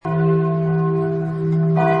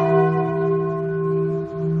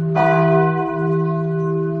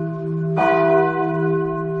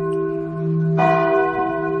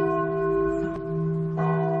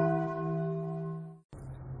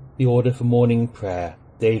order for morning prayer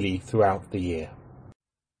daily throughout the year.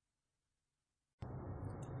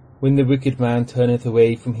 When the wicked man turneth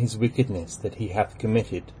away from his wickedness that he hath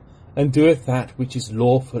committed, and doeth that which is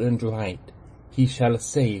lawful and right, he shall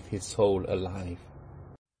save his soul alive.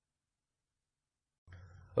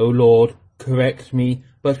 O Lord, correct me,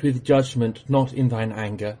 but with judgment, not in thine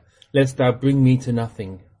anger, lest thou bring me to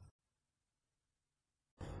nothing.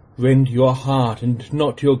 Rend your heart and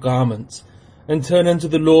not your garments, and turn unto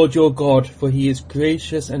the Lord your God, for he is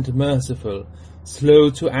gracious and merciful, slow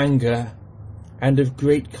to anger, and of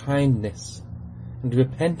great kindness, and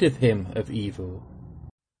repenteth him of evil.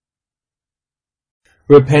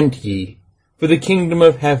 Repent ye, for the kingdom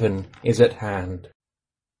of heaven is at hand.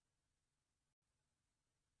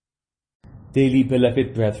 Dearly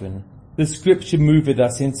beloved brethren, the Scripture moveth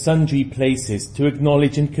us in sundry places to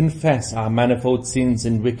acknowledge and confess our manifold sins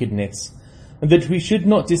and wickedness, and that we should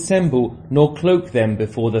not dissemble nor cloak them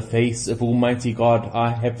before the face of Almighty God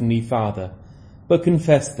our Heavenly Father, but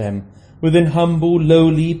confess them with an humble,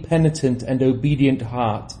 lowly, penitent, and obedient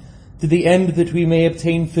heart, to the end that we may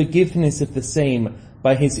obtain forgiveness of the same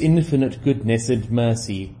by his infinite goodness and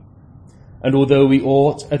mercy. And although we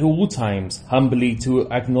ought at all times humbly to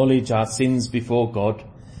acknowledge our sins before God,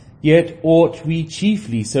 yet ought we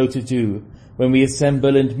chiefly so to do when we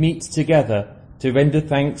assemble and meet together to render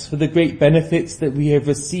thanks for the great benefits that we have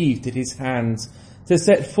received at his hands, to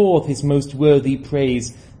set forth his most worthy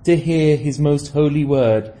praise, to hear his most holy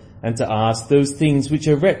word, and to ask those things which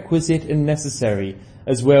are requisite and necessary,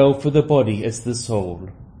 as well for the body as the soul.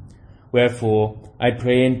 Wherefore, I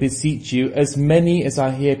pray and beseech you, as many as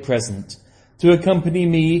are here present, to accompany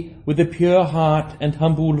me with a pure heart and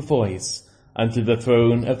humble voice unto the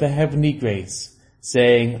throne of the heavenly grace,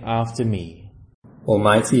 saying after me,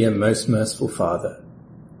 Almighty and most merciful Father,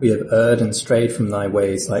 we have erred and strayed from thy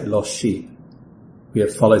ways like lost sheep. We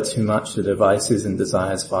have followed too much the devices and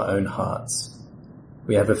desires of our own hearts.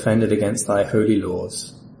 We have offended against thy holy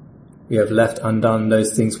laws. We have left undone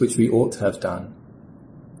those things which we ought to have done,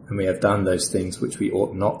 and we have done those things which we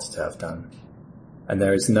ought not to have done, and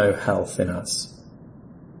there is no health in us.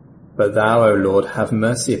 But thou, O Lord, have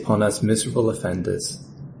mercy upon us miserable offenders.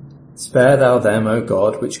 Spare thou them, O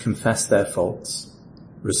God, which confess their faults.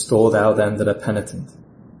 Restore thou them that are penitent,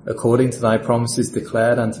 according to thy promises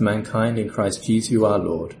declared unto mankind in Christ Jesus our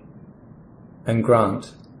Lord. And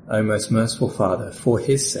grant, O most merciful Father, for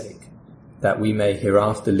his sake, that we may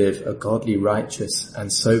hereafter live a godly, righteous,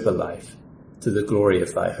 and sober life, to the glory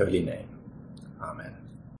of thy holy name. Amen.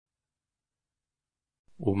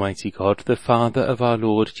 Almighty God, the Father of our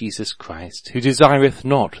Lord Jesus Christ, who desireth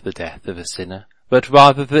not the death of a sinner, but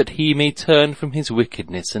rather that he may turn from his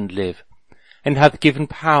wickedness and live, and hath given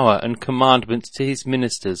power and commandment to his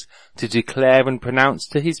ministers to declare and pronounce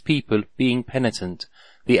to his people, being penitent,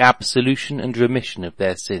 the absolution and remission of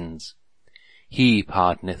their sins. He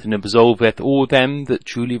pardoneth and absolveth all them that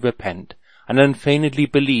truly repent, and unfeignedly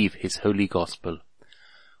believe his holy gospel.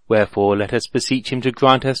 Wherefore let us beseech him to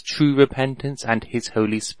grant us true repentance and his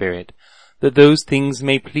Holy Spirit, that those things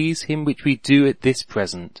may please him which we do at this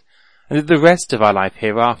present, and that the rest of our life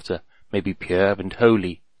hereafter may be pure and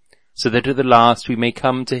holy, so that at the last we may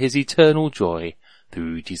come to his eternal joy,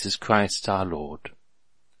 through Jesus Christ our Lord.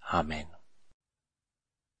 Amen.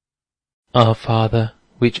 Our Father,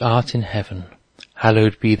 which art in heaven,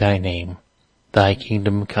 hallowed be thy name. Thy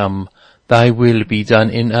kingdom come, thy will be done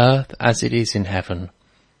in earth as it is in heaven.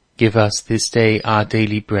 Give us this day our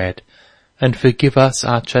daily bread, and forgive us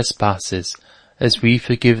our trespasses, as we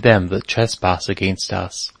forgive them that trespass against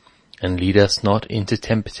us. And lead us not into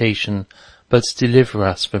temptation, but deliver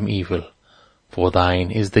us from evil. For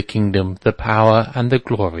thine is the kingdom, the power, and the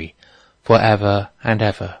glory, for ever and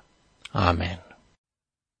ever. Amen.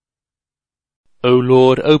 O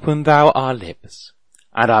Lord, open thou our lips,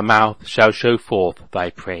 and our mouth shall show forth thy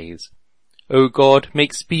praise. O God,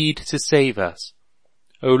 make speed to save us.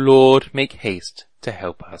 O Lord, make haste to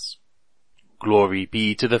help us. Glory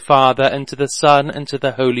be to the Father, and to the Son, and to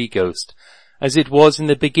the Holy Ghost, as it was in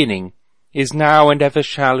the beginning, is now, and ever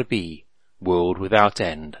shall be, world without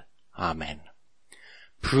end. Amen.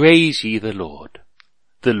 Praise ye the Lord.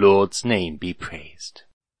 The Lord's name be praised.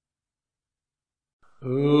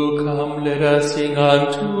 O come, let us sing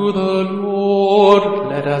unto the Lord.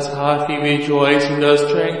 Let us heartily rejoice in the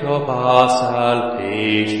strength of our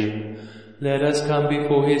salvation. Let us come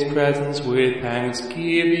before his presence with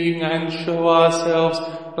thanksgiving, and show ourselves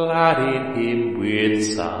glad in him with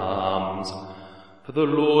psalms. For the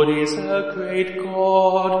Lord is a great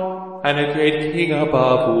God, and a great King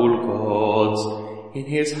above all gods. In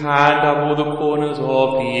his hand are all the corners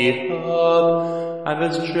of the earth, and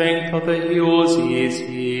the strength of the hills is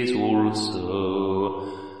his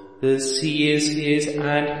also. The sea is his,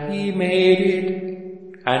 and he made it,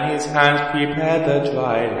 and his hands prepared the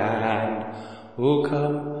dry land. O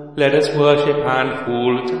come, let us worship and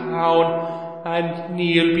fall down, and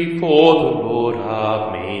kneel before the Lord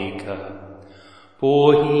our Maker.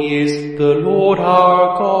 For he is the Lord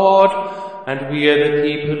our God, and we are the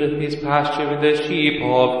people of his pasture and the sheep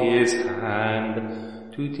of his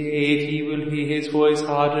hand. Today if ye will hear his voice,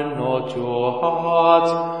 harden not your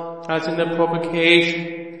hearts, as in the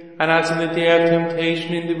provocation, and as in the day of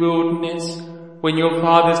temptation in the wilderness, when your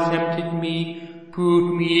fathers tempted me,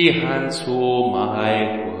 proved me, and saw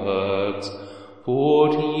my works.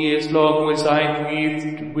 40 years long was I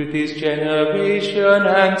grieved with his generation,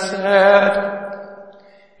 and said,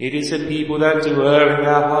 it is a people that do err in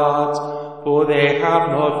their hearts, for they have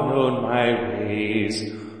not known my ways,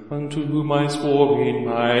 unto whom I swore in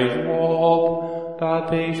my wrath, that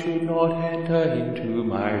they should not enter into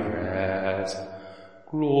my rest.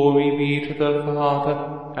 Glory be to the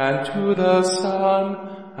Father, and to the Son,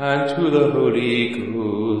 and to the Holy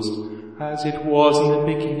Ghost, as it was in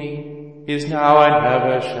the beginning, is now, and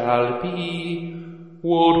ever shall be,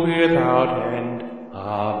 world without end.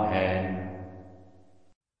 Amen.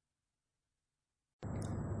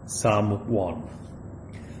 Psalm 1.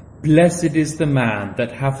 Blessed is the man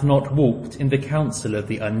that hath not walked in the counsel of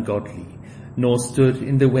the ungodly, nor stood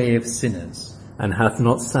in the way of sinners, and hath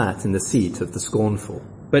not sat in the seat of the scornful.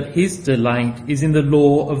 But his delight is in the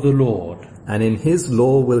law of the Lord, And in his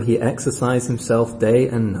law will he exercise himself day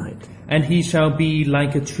and night. And he shall be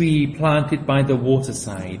like a tree planted by the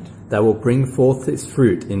waterside, that will bring forth its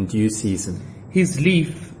fruit in due season. His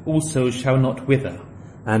leaf also shall not wither.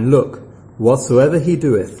 And look, whatsoever he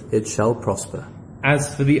doeth, it shall prosper.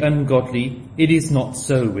 As for the ungodly, it is not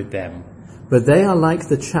so with them. But they are like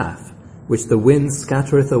the chaff, which the wind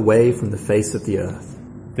scattereth away from the face of the earth.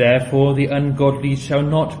 Therefore the ungodly shall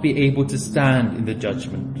not be able to stand in the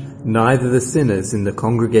judgment, neither the sinners in the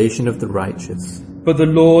congregation of the righteous. But the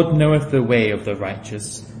Lord knoweth the way of the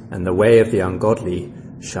righteous, and the way of the ungodly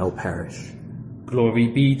shall perish. Glory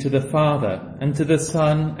be to the Father, and to the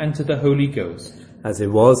Son, and to the Holy Ghost. As it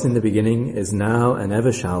was in the beginning, is now, and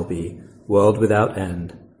ever shall be, world without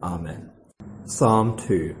end. Amen. Psalm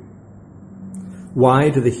 2. Why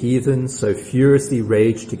do the heathen so furiously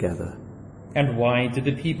rage together? And why do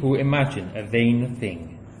the people imagine a vain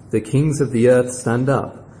thing? The kings of the earth stand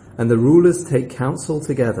up, and the rulers take counsel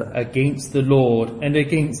together. Against the Lord and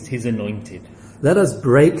against his anointed. Let us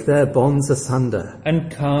break their bonds asunder,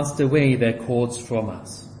 and cast away their cords from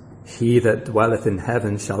us. He that dwelleth in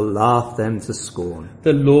heaven shall laugh them to scorn.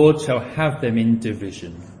 The Lord shall have them in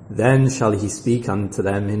derision. Then shall he speak unto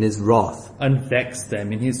them in his wrath, and vex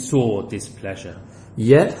them in his sore displeasure.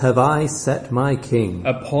 Yet have I set my king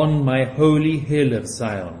upon my holy hill of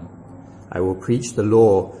Zion. I will preach the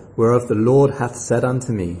law whereof the Lord hath said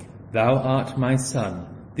unto me, Thou art my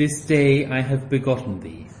son, this day I have begotten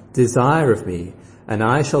thee. Desire of me, and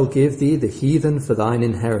I shall give thee the heathen for thine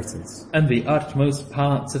inheritance, and the utmost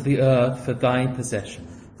parts of the earth for thy possession.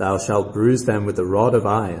 Thou shalt bruise them with a rod of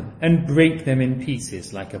iron, and break them in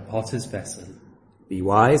pieces like a potter's vessel. Be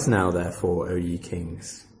wise now, therefore, O ye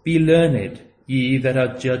kings. Be learned, ye that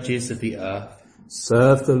are judges of the earth.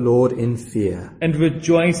 Serve the Lord in fear, and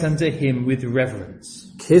rejoice unto him with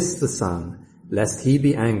reverence. Kiss the Son, lest he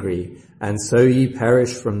be angry, and so ye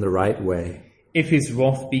perish from the right way. If his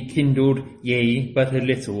wrath be kindled, yea, but a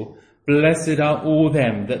little, blessed are all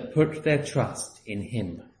them that put their trust in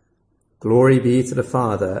him. Glory be to the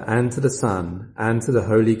Father, and to the Son, and to the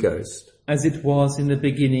Holy Ghost. As it was in the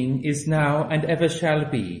beginning, is now, and ever shall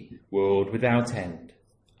be, world without end.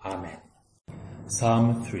 Amen.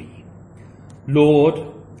 Psalm 3.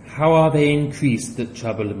 Lord, how are they increased that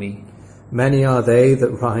trouble me? Many are they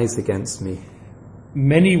that rise against me.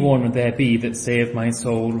 Many one there be that say of my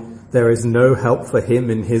soul, There is no help for him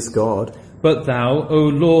in his God. But thou, O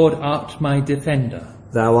Lord, art my defender.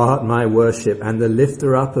 Thou art my worship, and the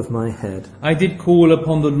lifter up of my head. I did call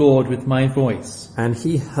upon the Lord with my voice, and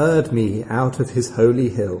he heard me out of his holy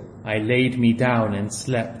hill. I laid me down and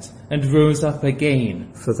slept, and rose up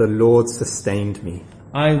again. For the Lord sustained me.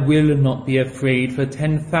 I will not be afraid for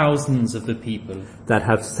 10,000s of the people, that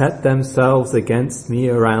have set themselves against me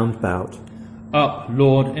around about. Up,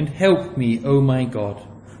 Lord, and help me, O my God.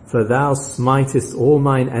 For thou smitest all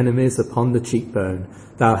mine enemies upon the cheekbone.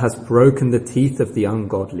 Thou hast broken the teeth of the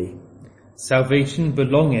ungodly. Salvation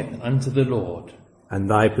belongeth unto the Lord, and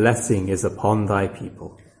thy blessing is upon thy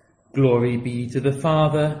people. Glory be to the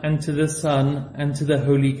Father, and to the Son, and to the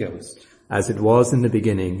Holy Ghost. As it was in the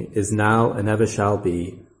beginning, is now, and ever shall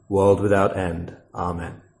be, world without end.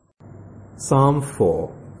 Amen. Psalm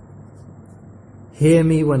 4. Hear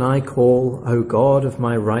me when I call, O God of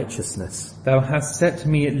my righteousness. Thou hast set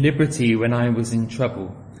me at liberty when I was in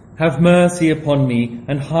trouble. Have mercy upon me,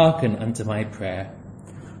 and hearken unto my prayer.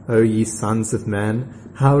 O ye sons of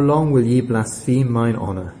men, how long will ye blaspheme mine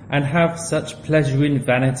honour? And have such pleasure in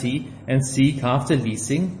vanity, and seek after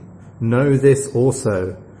leasing? Know this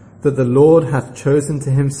also, that the Lord hath chosen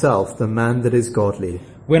to himself the man that is godly.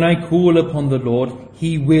 When I call upon the Lord,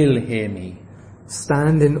 he will hear me.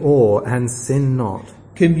 Stand in awe and sin not.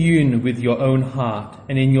 Commune with your own heart,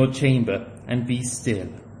 and in your chamber, and be still.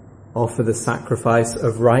 Offer the sacrifice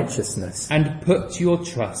of righteousness. And put your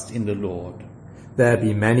trust in the Lord. There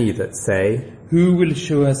be many that say, Who will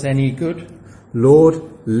show us any good? Lord,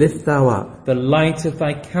 lift thou up. The light of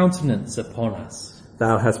thy countenance upon us.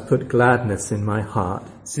 Thou hast put gladness in my heart.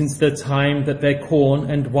 Since the time that their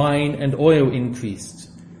corn and wine and oil increased.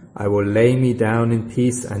 I will lay me down in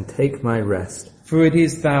peace and take my rest. For it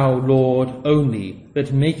is thou, Lord, only,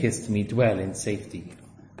 that makest me dwell in safety.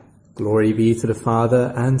 Glory be to the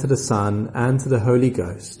Father, and to the Son, and to the Holy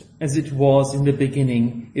Ghost. As it was in the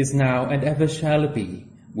beginning, is now, and ever shall be,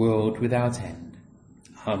 world without end.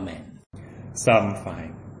 Amen. Psalm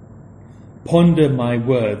 5. Ponder my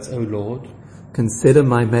words, O Lord. Consider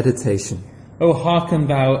my meditation. O hearken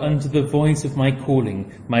thou unto the voice of my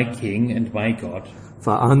calling, my King and my God.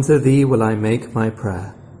 For unto thee will I make my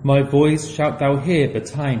prayer. My voice shalt thou hear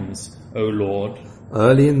betimes, O Lord.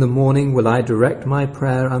 Early in the morning will I direct my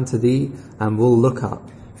prayer unto thee, and will look up.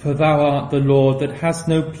 For thou art the Lord that hast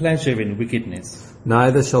no pleasure in wickedness.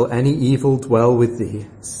 Neither shall any evil dwell with thee.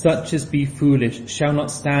 Such as be foolish shall not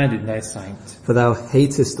stand in thy sight. For thou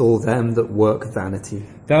hatest all them that work vanity.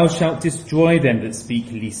 Thou shalt destroy them that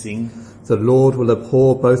speak leasing. The Lord will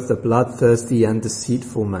abhor both the bloodthirsty and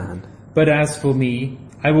deceitful man. But as for me,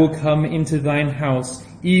 I will come into thine house,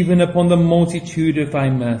 even upon the multitude of thy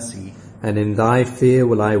mercy. And in thy fear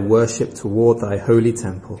will I worship toward thy holy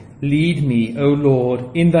temple. Lead me, O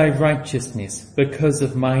Lord, in thy righteousness, because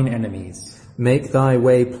of mine enemies. Make thy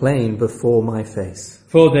way plain before my face.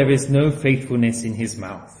 For there is no faithfulness in his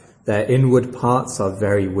mouth. Their inward parts are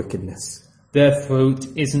very wickedness. Their throat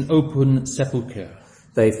is an open sepulchre.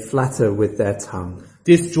 They flatter with their tongue.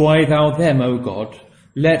 Destroy thou them, O God.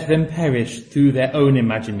 Let them perish through their own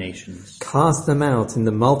imaginations. Cast them out in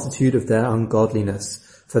the multitude of their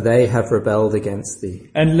ungodliness, for they have rebelled against thee.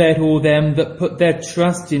 And let all them that put their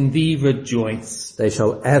trust in thee rejoice. They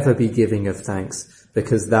shall ever be giving of thanks,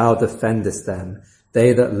 because thou defendest them.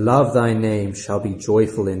 They that love thy name shall be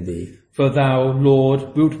joyful in thee. For thou,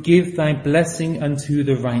 Lord, wilt give thy blessing unto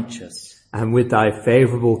the righteous. And with thy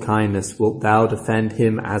favourable kindness wilt thou defend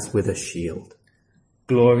him as with a shield.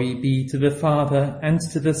 Glory be to the Father, and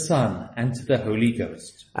to the Son, and to the Holy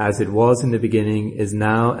Ghost. As it was in the beginning, is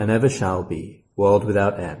now, and ever shall be, world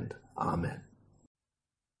without end. Amen.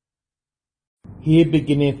 Here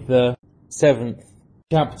beginneth the 7th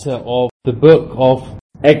chapter of the book of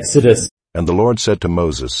Exodus. And the Lord said to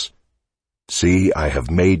Moses, See, I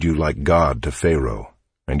have made you like God to Pharaoh,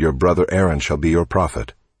 and your brother Aaron shall be your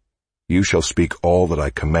prophet. You shall speak all that I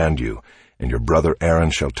command you, and your brother Aaron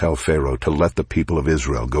shall tell Pharaoh to let the people of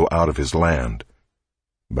Israel go out of his land.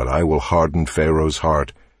 But I will harden Pharaoh's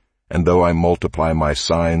heart, and though I multiply my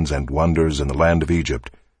signs and wonders in the land of Egypt,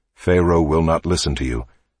 Pharaoh will not listen to you.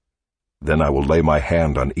 Then I will lay my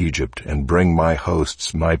hand on Egypt, and bring my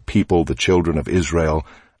hosts, my people, the children of Israel,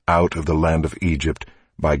 out of the land of Egypt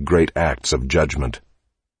by great acts of judgment.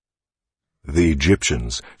 The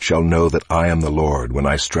Egyptians shall know that I am the Lord when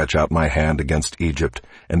I stretch out my hand against Egypt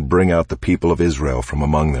and bring out the people of Israel from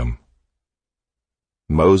among them.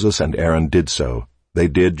 Moses and Aaron did so. They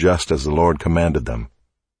did just as the Lord commanded them.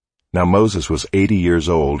 Now Moses was 80 years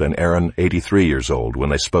old and Aaron 83 years old when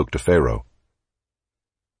they spoke to Pharaoh.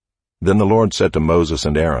 Then the Lord said to Moses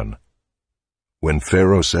and Aaron, When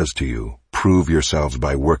Pharaoh says to you, Prove yourselves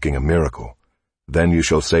by working a miracle, then you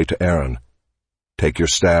shall say to Aaron, Take your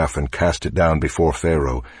staff and cast it down before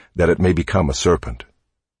Pharaoh, that it may become a serpent.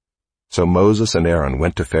 So Moses and Aaron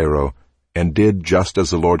went to Pharaoh, and did just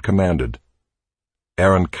as the Lord commanded.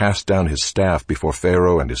 Aaron cast down his staff before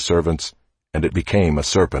Pharaoh and his servants, and it became a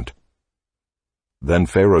serpent. Then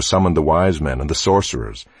Pharaoh summoned the wise men and the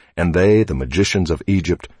sorcerers, and they, the magicians of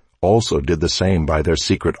Egypt, also did the same by their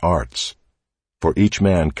secret arts. For each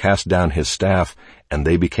man cast down his staff, and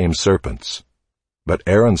they became serpents. But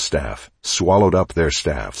Aaron's staff swallowed up their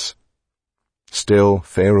staffs. Still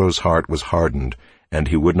Pharaoh's heart was hardened, and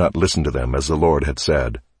he would not listen to them as the Lord had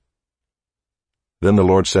said. Then the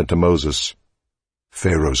Lord said to Moses,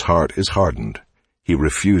 Pharaoh's heart is hardened. He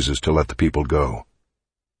refuses to let the people go.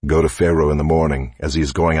 Go to Pharaoh in the morning as he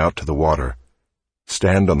is going out to the water.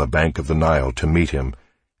 Stand on the bank of the Nile to meet him,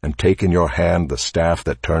 and take in your hand the staff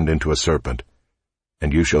that turned into a serpent.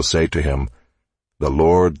 And you shall say to him, The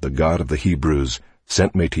Lord, the God of the Hebrews,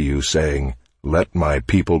 sent me to you, saying, Let my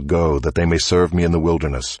people go, that they may serve me in the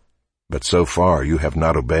wilderness. But so far you have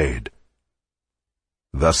not obeyed.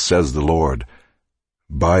 Thus says the Lord,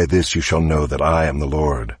 By this you shall know that I am the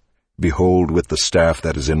Lord. Behold, with the staff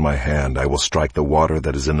that is in my hand I will strike the water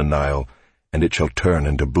that is in the Nile, and it shall turn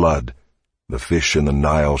into blood. The fish in the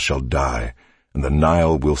Nile shall die, and the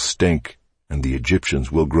Nile will stink, and the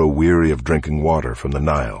Egyptians will grow weary of drinking water from the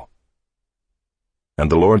Nile.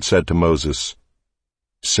 And the Lord said to Moses,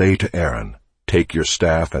 Say to Aaron, Take your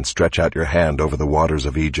staff and stretch out your hand over the waters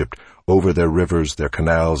of Egypt, over their rivers, their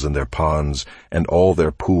canals, and their ponds, and all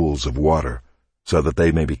their pools of water, so that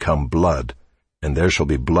they may become blood, and there shall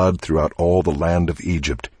be blood throughout all the land of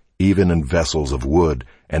Egypt, even in vessels of wood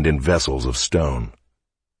and in vessels of stone.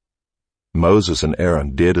 Moses and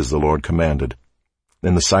Aaron did as the Lord commanded.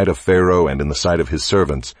 In the sight of Pharaoh and in the sight of his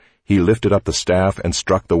servants, he lifted up the staff and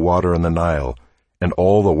struck the water in the Nile, and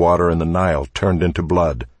all the water in the Nile turned into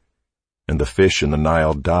blood. And the fish in the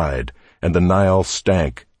Nile died, and the Nile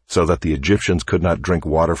stank, so that the Egyptians could not drink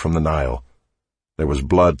water from the Nile. There was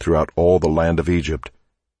blood throughout all the land of Egypt.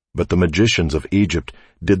 But the magicians of Egypt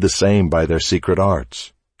did the same by their secret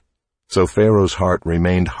arts. So Pharaoh's heart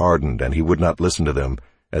remained hardened, and he would not listen to them,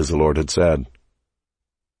 as the Lord had said.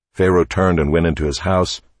 Pharaoh turned and went into his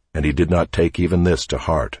house, and he did not take even this to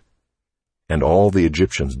heart. And all the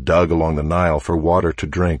Egyptians dug along the Nile for water to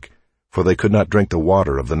drink, for they could not drink the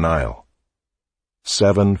water of the Nile.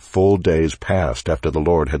 7 full days passed after the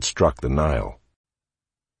Lord had struck the Nile.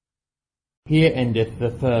 Here endeth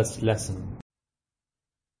the first lesson.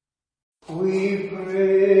 We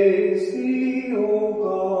praise thee, O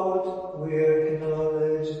God, we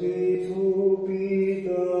acknowledge thee to be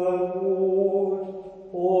the Lord.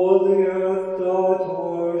 All the earth doth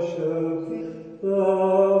worship thee,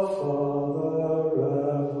 the Father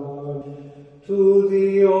ever. To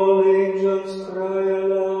thee all angels cry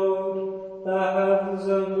aloud, the heavens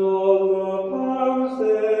and all the powers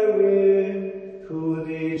therein. To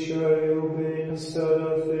thee cherubim and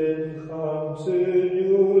seraphim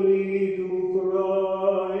continually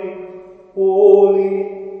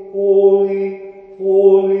Holy, holy,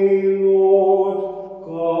 holy Lord,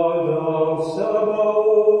 God of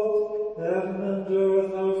Sabaoth, heaven and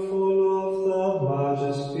earth are full of the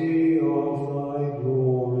majesty of thy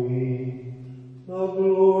glory. The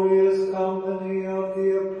glorious company of the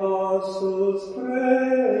apostles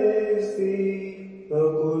praise thee, the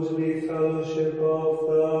goodly fellowship of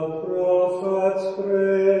the prophets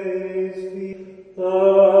praise thee,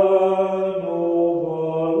 the noble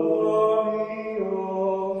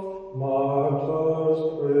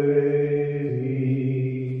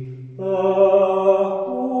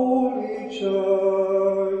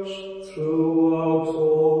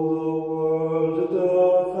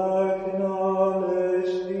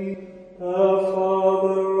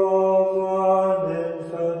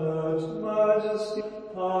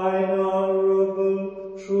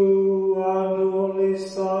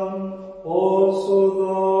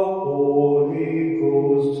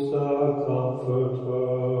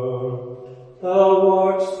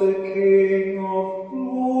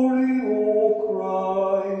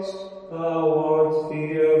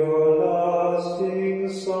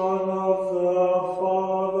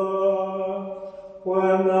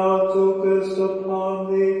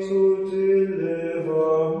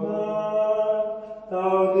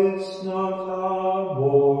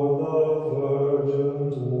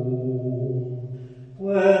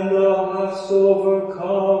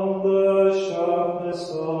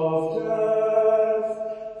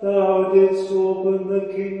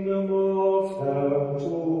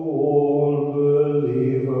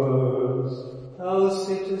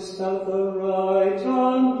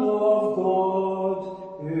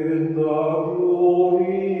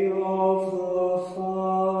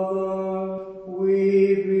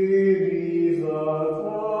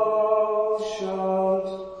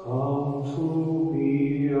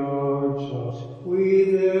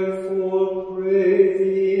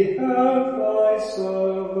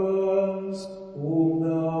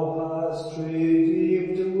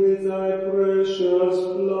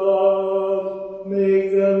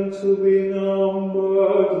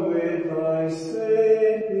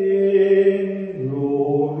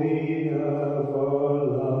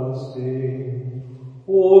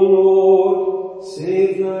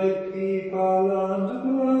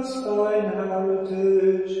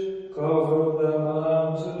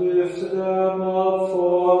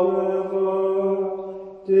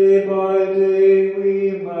Day by day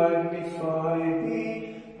we magnify thee.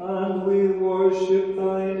 worship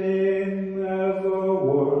thy name ever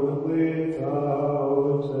world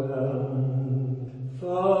without end.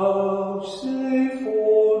 Vouchsafe, O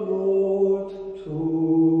Lord, to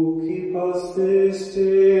keep us this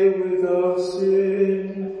day without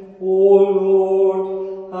sin. O Lord,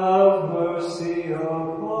 have mercy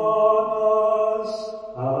upon us.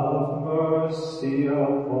 Have mercy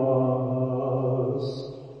upon us.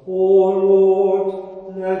 O Lord,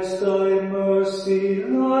 let thy mercy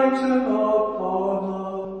lighten upon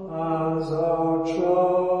us, as our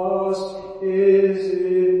trust is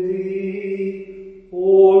in thee. O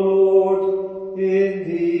Lord, in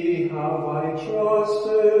thee have I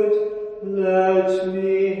trusted, let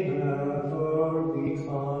me never be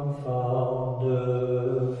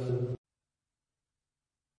confounded.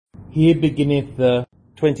 Here beginneth the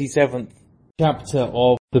 27th chapter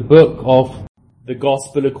of the book of the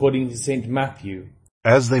Gospel according to St. Matthew.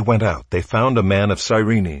 As they went out, they found a man of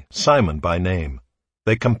Cyrene, Simon by name.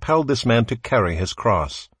 They compelled this man to carry his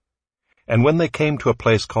cross. And when they came to a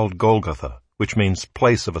place called Golgotha, which means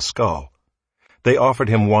place of a skull, they offered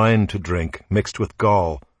him wine to drink mixed with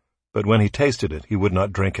gall, but when he tasted it, he would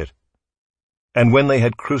not drink it. And when they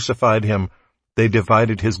had crucified him, they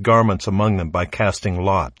divided his garments among them by casting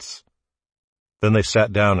lots. Then they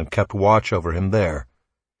sat down and kept watch over him there.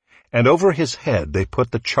 And over his head they put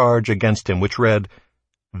the charge against him, which read,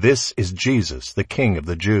 "This is Jesus, the King of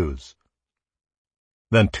the Jews."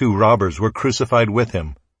 Then 2 robbers were crucified with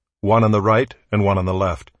him, one on the right and one on the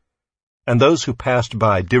left. And those who passed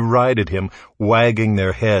by derided him, wagging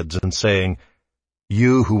their heads and saying,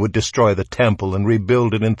 "You who would destroy the temple and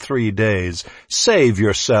rebuild it in 3 days, save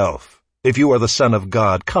yourself. If you are the Son of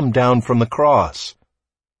God, come down from the cross."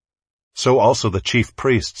 So also the chief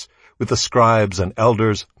priests, with the scribes and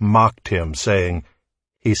elders, mocked him, saying,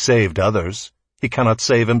 "He saved others. He cannot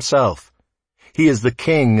save himself. He is the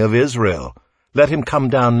King of Israel. Let him come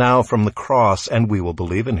down now from the cross, and we will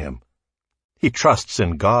believe in him. He trusts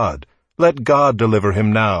in God. Let God deliver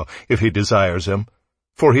him now, if he desires him.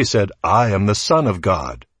 For he said, 'I am the Son of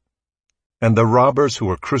God.'" And the robbers who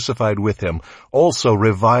were crucified with him also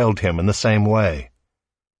reviled him in the same way.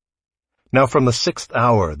 Now from the 6th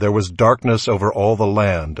hour there was darkness over all the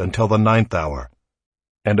land until the 9th hour.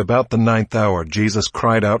 And about the 9th hour Jesus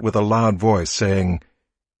cried out with a loud voice, saying,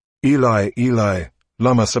 "Eli, Eli,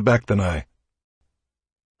 lama sabachthani?"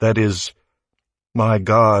 That is, my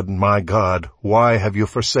God, why have you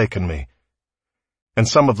forsaken me?" And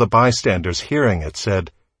some of the bystanders hearing it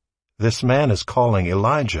said, "This man is calling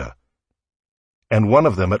Elijah." And one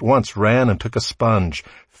of them at once ran and took a sponge,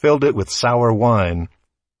 filled it with sour wine,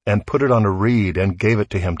 and put it on a reed and gave it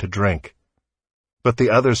to him to drink. But the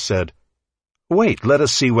others said, "Wait, let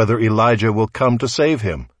us see whether Elijah will come to save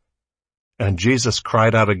him." And Jesus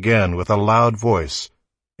cried out again with a loud voice,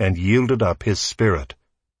 and yielded up his spirit.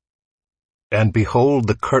 And behold,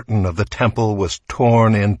 the curtain of the temple was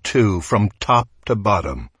torn in two from top to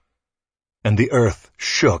bottom. And the earth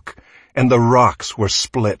shook, and the rocks were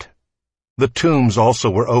split. The tombs also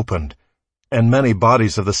were opened, and many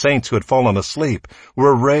bodies of the saints who had fallen asleep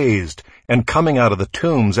were raised, and coming out of the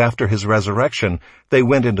tombs after his resurrection, they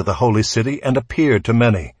went into the holy city and appeared to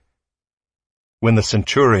many. When the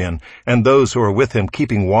centurion and those who were with him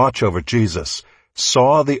keeping watch over Jesus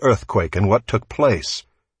saw the earthquake and what took place,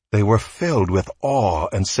 they were filled with awe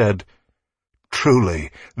and said,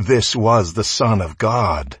 "Truly, this was the Son of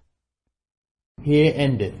God." Here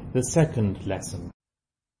endeth the second lesson.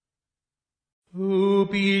 Oh,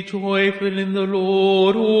 be joyful in the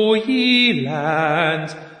Lord, O ye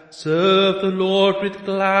lands. Serve the Lord with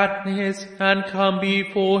gladness, and come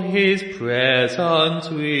before his presence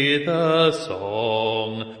with a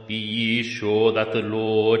song. Be ye sure that the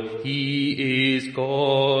Lord, he is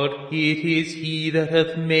God. It is he that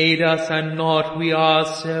hath made us, and not we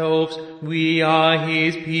ourselves. We are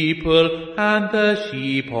his people, and the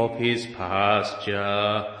sheep of his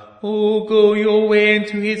pasture. O go your way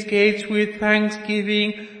into his gates with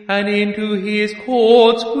thanksgiving, and into his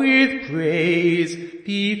courts with praise.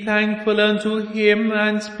 Be thankful unto him,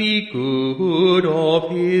 and speak good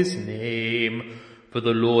of his name. For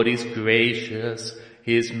the Lord is gracious,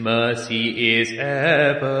 his mercy is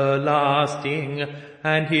everlasting,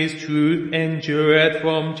 and his truth endureth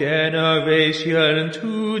from generation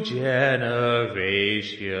to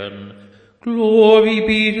generation. Glory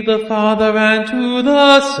be to the Father, and to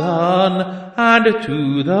the Son, and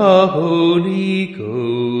to the Holy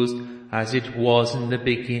Ghost, as it was in the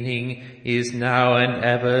beginning, is now, and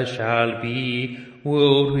ever shall be,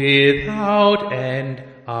 world without end.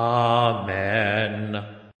 Amen.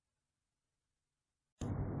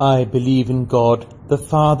 I believe in God, the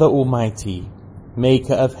Father Almighty,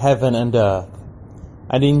 maker of heaven and earth,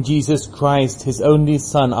 and in Jesus Christ, his only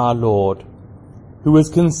Son, our Lord, who was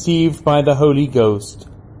conceived by the Holy Ghost,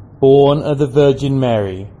 born of the Virgin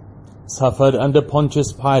Mary, suffered under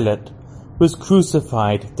Pontius Pilate, was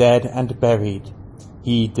crucified, dead, and buried.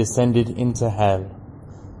 He descended into hell.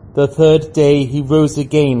 The third day he rose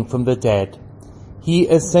again from the dead. He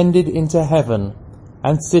ascended into heaven,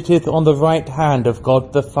 and sitteth on the right hand of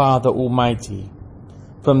God the Father Almighty.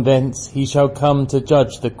 From thence he shall come to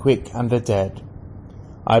judge the quick and the dead.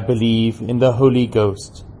 I believe in the Holy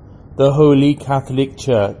Ghost, the Holy Catholic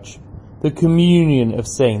Church, the communion of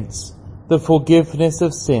saints, the forgiveness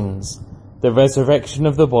of sins, the resurrection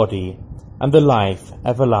of the body, and the life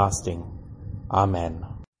everlasting. Amen.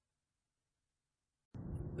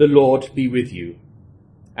 The Lord be with you,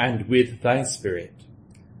 and with thy spirit.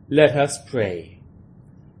 Let us pray.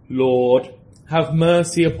 Lord, have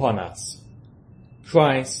mercy upon us.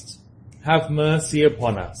 Christ, have mercy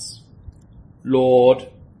upon us. Lord,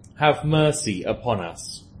 have mercy upon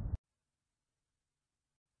us.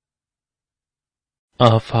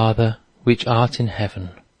 Our Father, which art in heaven,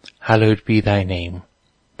 hallowed be thy name.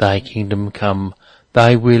 Thy kingdom come,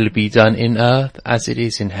 thy will be done in earth as it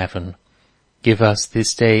is in heaven. Give us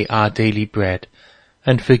this day our daily bread,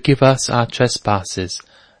 and forgive us our trespasses,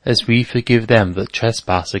 as we forgive them that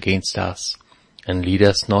trespass against us. And lead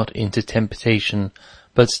us not into temptation,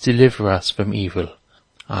 but deliver us from evil.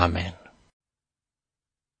 Amen.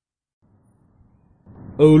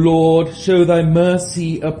 O Lord, show thy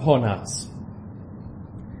mercy upon us,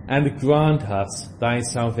 and grant us thy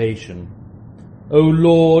salvation. O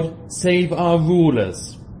Lord, save our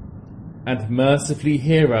rulers, and mercifully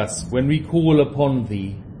hear us when we call upon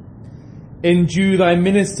thee. Endue thy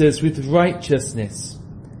ministers with righteousness,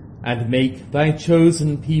 and make thy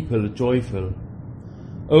chosen people joyful.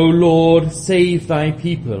 O Lord, save thy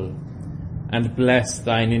people, and bless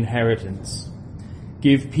thine inheritance.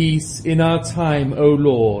 Give peace in our time, O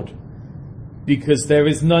Lord, because there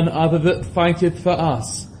is none other that fighteth for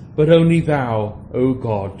us, but only thou, O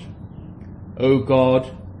God. O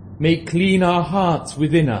God, make clean our hearts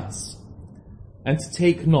within us, and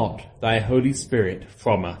take not thy Holy Spirit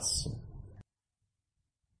from us.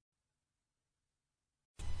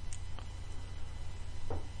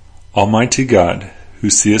 Almighty God, who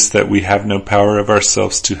seest that we have no power of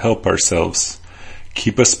ourselves to help ourselves,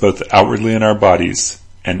 keep us both outwardly in our bodies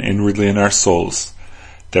and inwardly in our souls,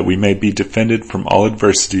 that we may be defended from all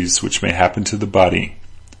adversities which may happen to the body,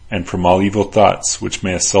 and from all evil thoughts which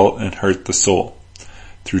may assault and hurt the soul.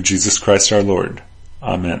 Through Jesus Christ our Lord.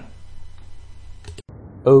 Amen.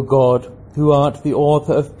 O God, who art the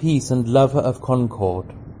author of peace and lover of concord,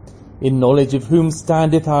 in knowledge of whom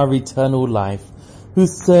standeth our eternal life,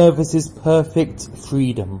 whose service is perfect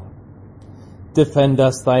freedom, defend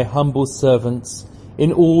us, thy humble servants,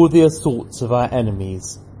 in all the assaults of our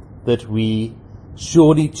enemies, that we,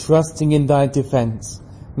 surely trusting in thy defence,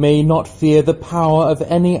 may not fear the power of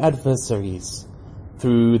any adversaries,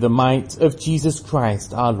 through the might of Jesus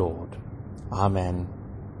Christ our Lord. Amen.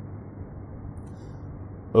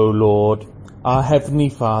 O Lord, our heavenly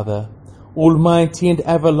Father, almighty and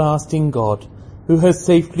everlasting God, who has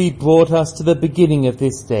safely brought us to the beginning of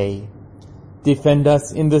this day, defend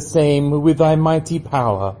us in the same with thy mighty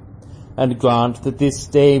power, and grant that this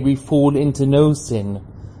day we fall into no sin,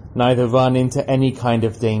 neither run into any kind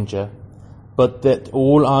of danger, but that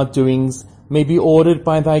all our doings may be ordered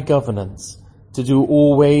by thy governance, to do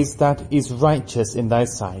always that is righteous in thy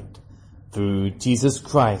sight, through Jesus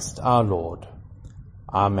Christ our Lord.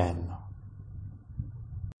 Amen.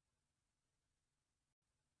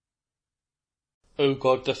 O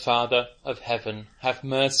God the Father of heaven, have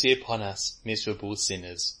mercy upon us, miserable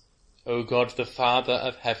sinners. O God the Father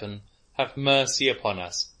of heaven, have mercy upon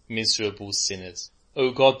us, miserable sinners.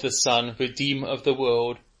 O God the Son, Redeemer of the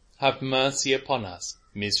world, have mercy upon us,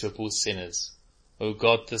 miserable sinners. O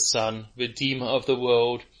God the Son, Redeemer of the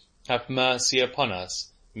world, have mercy upon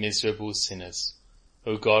us, miserable sinners.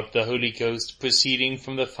 O God the Holy Ghost, proceeding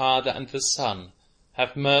from the Father and the Son,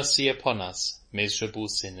 have mercy upon us, miserable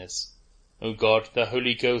sinners. O God the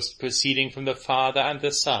Holy Ghost, proceeding from the Father and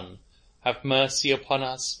the Son, have mercy upon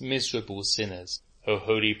us, miserable sinners. O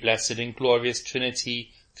holy, blessed and glorious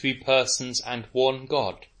Trinity, three persons and one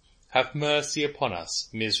God, have mercy upon us,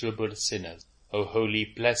 miserable sinners. O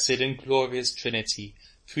holy, blessed and glorious Trinity,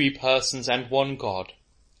 three persons and one God,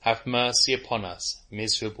 have mercy upon us,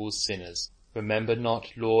 miserable sinners. Remember not,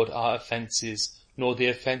 Lord, our offences, nor the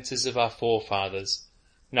offences of our forefathers.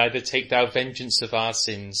 Neither take thou vengeance of our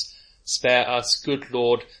sins. Spare us, good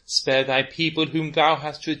Lord, spare thy people whom thou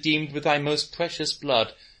hast redeemed with thy most precious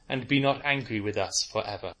blood, and be not angry with us for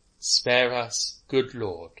ever. Spare us, good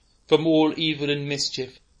Lord. From all evil and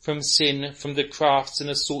mischief, from sin, from the crafts and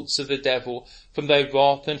assaults of the devil, from thy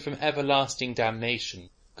wrath and from everlasting damnation,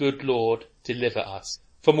 good Lord, deliver us.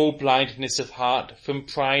 From all blindness of heart, from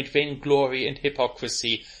pride, vainglory, and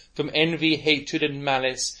hypocrisy, from envy, hatred, and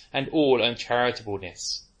malice, and all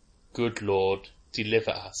uncharitableness, good Lord,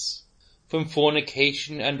 deliver us. From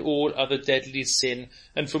fornication and all other deadly sin,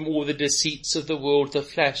 and from all the deceits of the world, the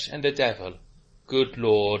flesh, and the devil, good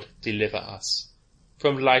Lord, deliver us.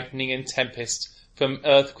 From lightning and tempest, from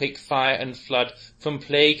earthquake, fire, and flood, from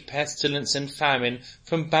plague, pestilence, and famine,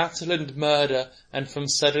 from battle and murder, and from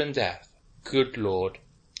sudden death, good Lord,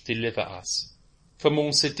 deliver us. From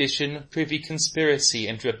all sedition, privy conspiracy,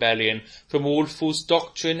 and rebellion, from all false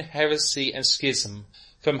doctrine, heresy, and schism,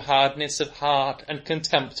 from hardness of heart and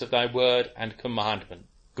contempt of thy word and commandment,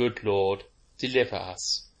 good Lord, deliver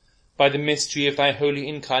us. By the mystery of thy holy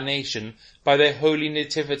incarnation, by thy holy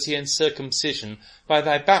nativity and circumcision, by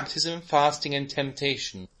thy baptism, fasting, and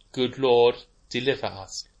temptation, good Lord, deliver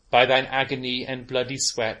us. By thine agony and bloody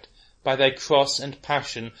sweat, by thy cross and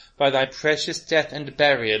passion, by thy precious death and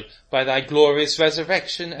burial, by thy glorious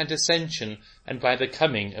resurrection and ascension, and by the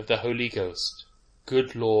coming of the Holy Ghost,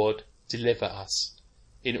 good Lord, deliver us.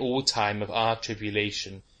 In all time of our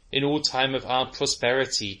tribulation, in all time of our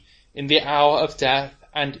prosperity, in the hour of death,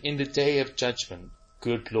 and in the day of judgment,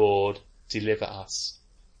 good Lord, deliver us.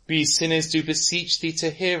 We sinners do beseech thee to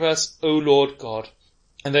hear us, O Lord God,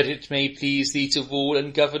 and that it may please thee to rule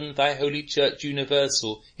and govern thy holy church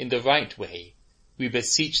universal in the right way. We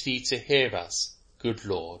beseech thee to hear us, good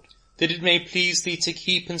Lord, that it may please thee to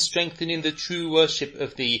keep and strengthen in the true worship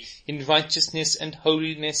of thee, in righteousness and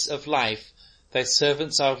holiness of life, thy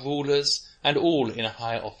servants our rulers, and all in a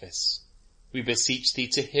high office. We beseech thee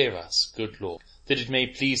to hear us, good Lord, that it may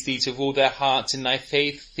please thee to rule their hearts in thy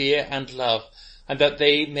faith, fear, and love, and that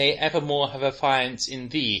they may evermore have affiance in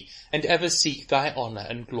thee, and ever seek thy honour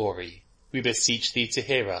and glory. We beseech thee to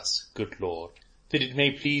hear us, good Lord, that it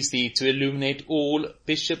may please thee to illuminate all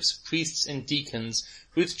bishops, priests, and deacons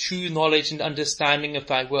with true knowledge and understanding of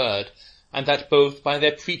thy word, and that both by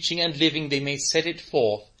their preaching and living they may set it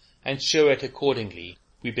forth, and show it accordingly.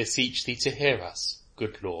 We beseech thee to hear us,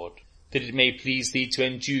 good Lord, that it may please thee to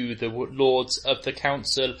endue the lords of the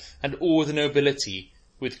council and all the nobility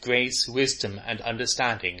with grace, wisdom, and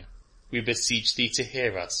understanding. We beseech thee to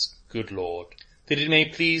hear us, good Lord, that it may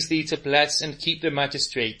please thee to bless and keep the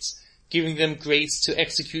magistrates, giving them grace to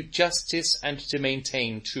execute justice and to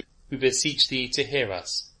maintain truth. We beseech thee to hear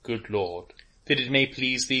us, good Lord, that it may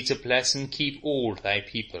please thee to bless and keep all thy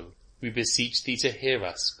people. We beseech thee to hear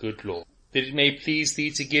us, good Lord, that it may please thee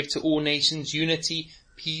to give to all nations unity,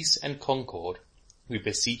 peace, and concord. We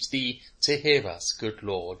beseech thee to hear us, good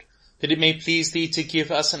Lord, that it may please thee to give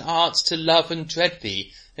us an art to love and dread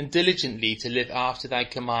thee, and diligently to live after thy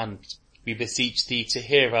commandments. We beseech thee to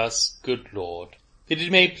hear us, good Lord, that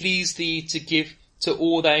it may please thee to give to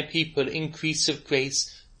all thy people increase of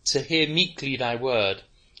grace, to hear meekly thy word,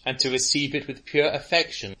 and to receive it with pure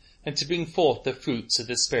affection, and to bring forth the fruits of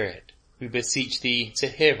the Spirit. We beseech thee to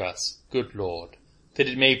hear us, good Lord, that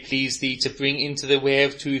it may please thee to bring into the way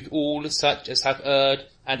of truth all such as have erred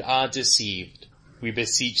and are deceived. We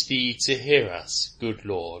beseech thee to hear us, good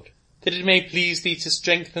Lord, that it may please thee to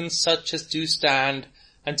strengthen such as do stand,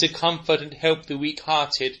 and to comfort and help the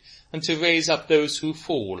weak-hearted, and to raise up those who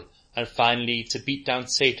fall, and finally to beat down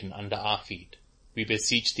Satan under our feet. We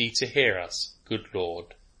beseech thee to hear us, good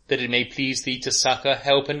Lord, that it may please thee to succour,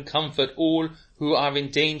 help, and comfort all who are in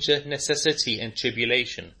danger, necessity, and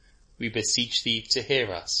tribulation. We beseech thee to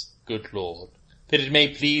hear us, good Lord, that it may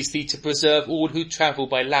please thee to preserve all who travel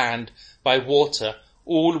by land, by water,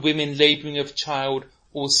 all women labouring of child,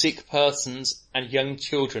 all sick persons, and young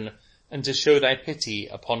children, and to show thy pity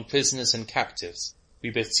upon prisoners and captives. We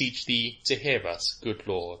beseech thee to hear us, good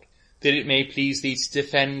Lord, that it may please thee to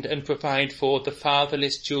defend and provide for the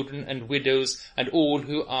fatherless children and widows and all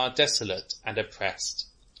who are desolate and oppressed.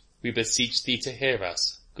 We beseech thee to hear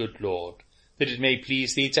us, good Lord, that it may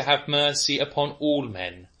please thee to have mercy upon all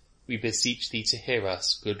men. We beseech thee to hear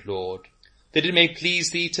us, good Lord, that it may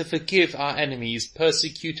please thee to forgive our enemies,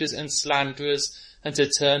 persecutors, and slanderers, and to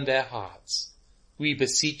turn their hearts. We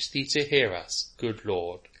beseech thee to hear us, good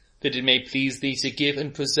Lord, that it may please thee to give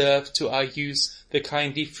and preserve to our use the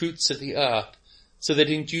kindly fruits of the earth, so that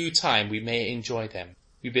in due time we may enjoy them.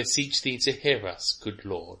 We beseech thee to hear us, good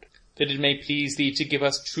Lord, that it may please thee to give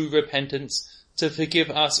us true repentance, to forgive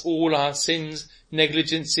us all our sins,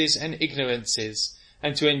 negligences, and ignorances,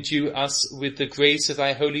 and to endue us with the grace of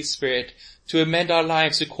thy Holy Spirit, to amend our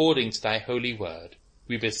lives according to thy holy word.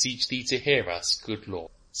 We beseech thee to hear us, good Lord.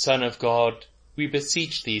 Son of God, we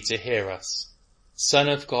beseech thee to hear us. Son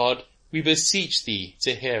of God, we beseech thee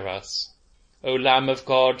to hear us. O Lamb of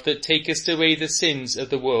God, that takest away the sins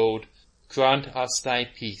of the world, grant us thy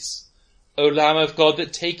peace. O Lamb of God,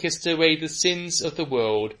 that takest away the sins of the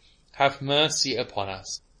world, have mercy upon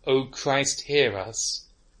us. O Christ, hear us.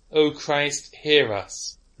 O Christ, hear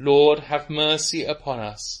us. Lord, have mercy upon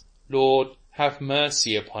us. Lord, have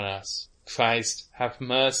mercy upon us. Christ, have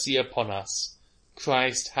mercy upon us.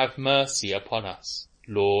 Christ, have mercy upon us.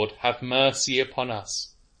 Lord, have mercy upon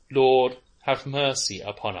us. Lord, have mercy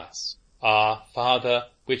upon us. Our Father,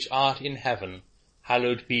 which art in heaven,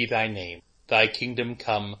 hallowed be thy name. Thy kingdom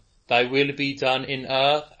come, thy will be done in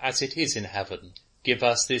earth as it is in heaven. Give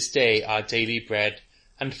us this day our daily bread,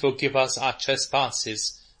 and forgive us our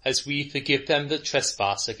trespasses, as we forgive them that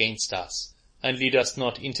trespass against us. And lead us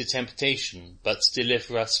not into temptation, but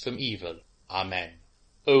deliver us from evil. Amen.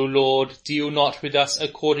 O Lord, deal not with us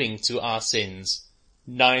according to our sins,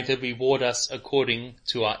 neither reward us according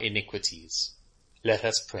to our iniquities. Let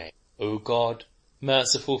us pray. O God,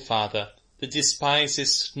 merciful Father, that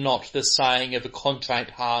despisest not the sighing of a contrite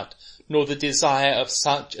heart, nor the desire of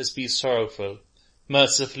such as be sorrowful,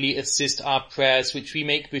 mercifully assist our prayers which we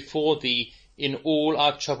make before thee in all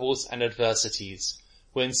our troubles and adversities,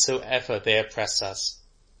 whensoever they oppress us,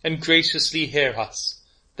 and graciously hear us,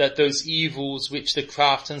 that those evils which the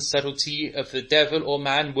craft and subtlety of the devil or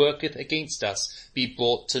man worketh against us be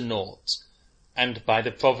brought to naught, and by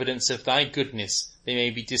the providence of thy goodness they may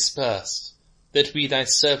be dispersed, that we thy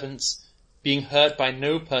servants, being hurt by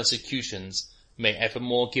no persecutions, may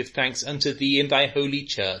evermore give thanks unto thee in thy holy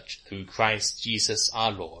church, through Christ Jesus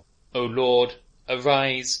our Lord. O Lord,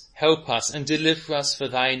 arise, help us, and deliver us for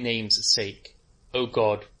thy name's sake. O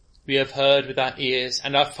God, we have heard with our ears,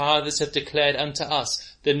 and our fathers have declared unto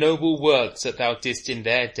us the noble works that thou didst in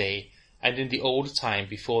their day, and in the old time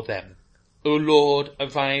before them. O Lord,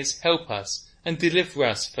 arise, help us, and deliver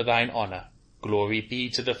us for thine honour. Glory be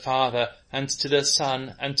to the Father, and to the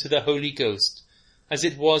Son, and to the Holy Ghost, as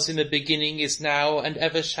it was in the beginning, is now, and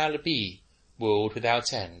ever shall be, world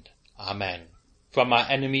without end. Amen. From our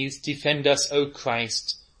enemies defend us, O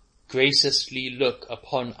Christ. Graciously look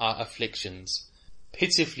upon our afflictions.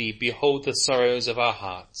 Pitifully behold the sorrows of our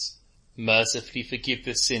hearts. Mercifully forgive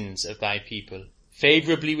the sins of thy people.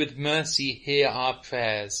 Favourably with mercy hear our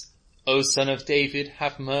prayers. O Son of David,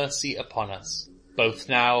 have mercy upon us. Both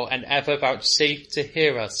now and ever vouchsafe to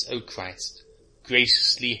hear us, O Christ.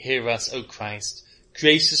 Graciously hear us, O Christ.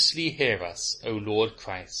 Graciously hear us, O Lord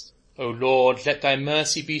Christ. O Lord, let thy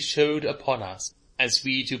mercy be showed upon us, as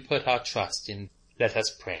we do put our trust in. Let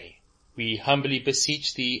us pray. We humbly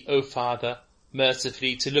beseech thee, O Father,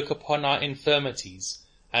 mercifully to look upon our infirmities,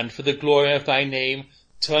 and for the glory of thy name,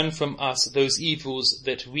 turn from us those evils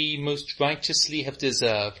that we most righteously have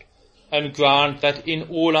deserved, and grant that in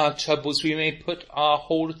all our troubles we may put our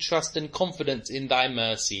whole trust and confidence in thy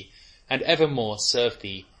mercy, and evermore serve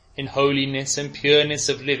thee in holiness and pureness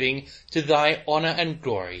of living, to thy honour and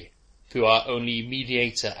glory, through our only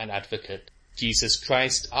mediator and advocate, Jesus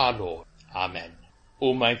Christ our Lord. Amen.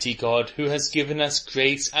 Almighty God, who has given us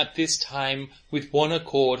grace at this time with one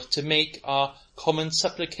accord to make our common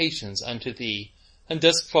supplications unto thee, and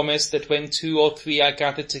dost promise that when 2 or 3 are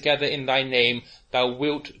gathered together in thy name, thou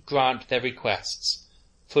wilt grant their requests.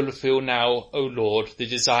 Fulfill now, O Lord, the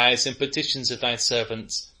desires and petitions of thy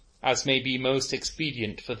servants, as may be most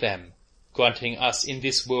expedient for them, granting us in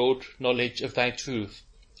this world knowledge of thy truth,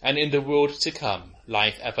 and in the world to come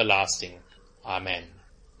life everlasting. Amen.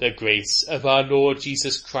 The grace of our Lord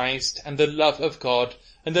Jesus Christ, and the love of God,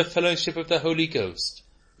 and the fellowship of the Holy Ghost,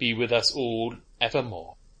 be with us all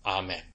evermore. Amen.